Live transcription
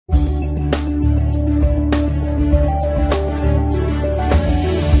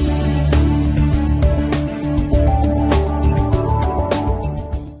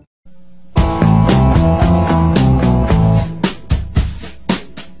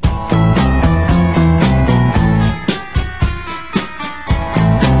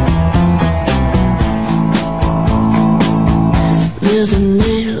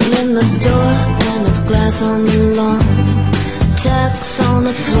grass on the lawn, tacks on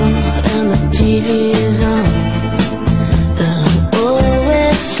the floor, and the TV's on. But I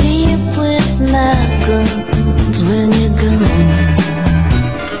always sleep with my guns when you're gone.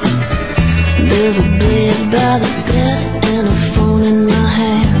 There's a blade by the bed and a phone in my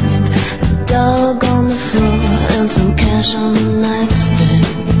hand, a dog on the floor and some cash on the nightstand.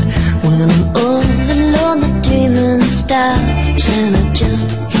 When I'm all alone, the dreaming stops and I just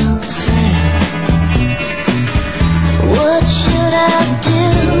can't stand. What should I do?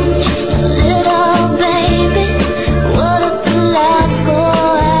 Just a little baby. What if the lights go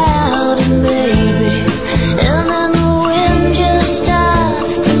out and maybe, and then the wind just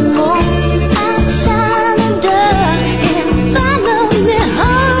starts to move outside the door and follow me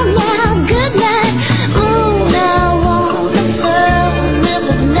home now. Good night, moon. I want the sun. If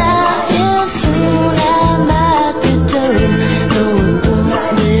it's not here soon, I might return. No, it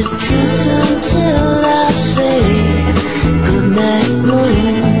won't be too soon till I say good night, moon.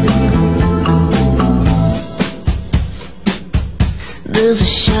 There's a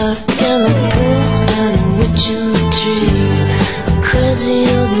shark in the pool and a witch in the tree, a crazy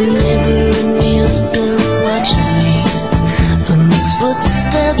old neighbor and he's been watching me. From his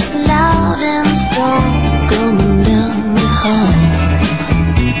footsteps loud and strong coming down the hall.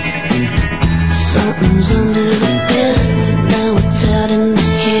 Something's under the bed, now it's out in the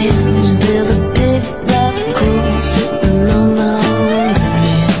hills. There's a big black hole sitting on my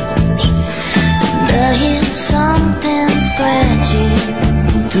underledge, and I hear something scratching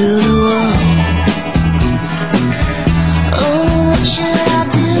through the wall. Oh, what should I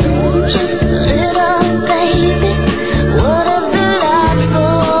do? Just a little baby. What if the lights go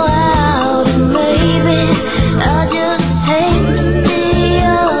out and maybe I just hate to be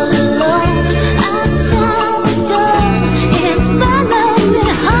all alone outside the door and follow me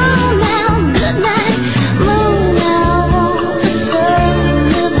home now. Good night, moon. I want the sun.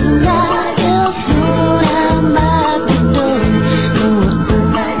 If it's not here soon, I might be done. No, it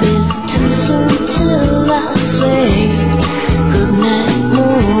won't be too soon till I say good night,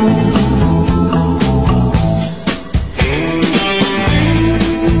 moon.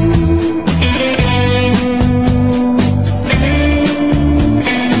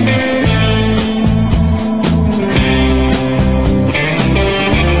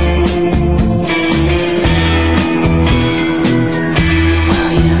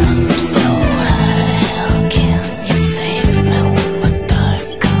 Well, you're up so high, how can you save me when the dark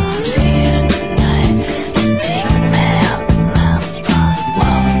comes here tonight to take me out my front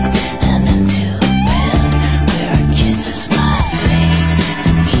walk and into bed where it kisses my face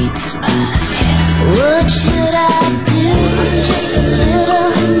and eats my head? What should I do? Just a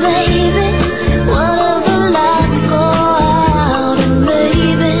little baby. What if the lights go out and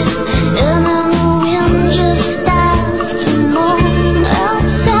maybe, and then the wind just starts to move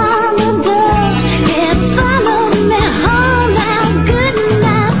outside the door and follow me home now. Good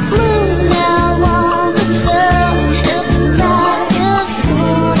night, moon. I want the sun. If it's not here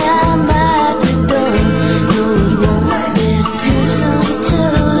soon, I might be done. No, it won't be too soon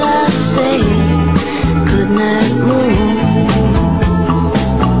till I say good night, moon.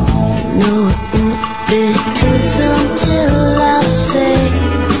 No, it won't be too soon till I say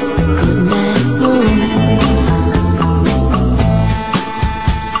good night, moon.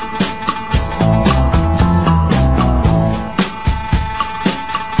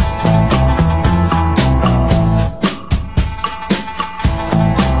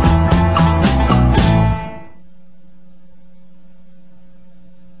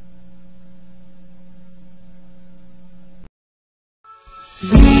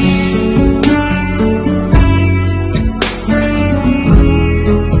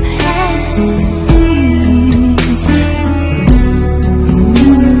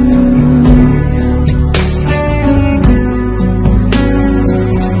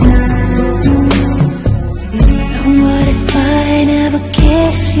 What if I never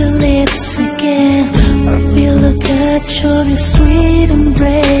kiss your lips again, or feel the touch of your sweet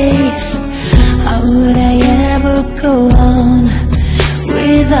embrace? How would I ever go on?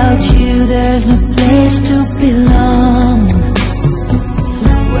 Without you, there's no place to belong.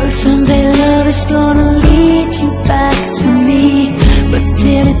 Well, someday love is gonna lead you back to me, but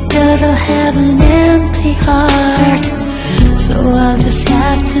till it does, I'll have an empty heart. So I'll just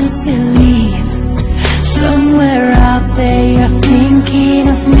have to believe somewhere out there you're thinking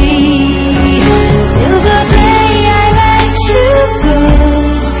of me. Till the day I let you go,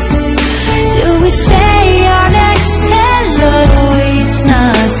 till we say our next hello, it's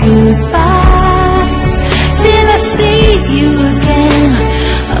not goodbye. Till I see you again,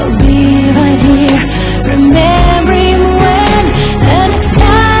 I'll be right here.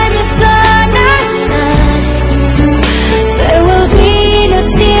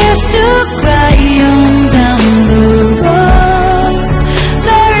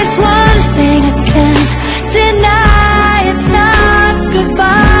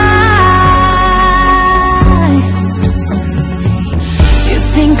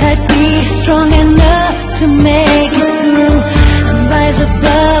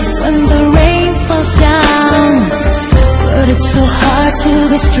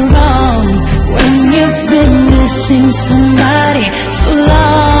 wrong when you've been missing somebody.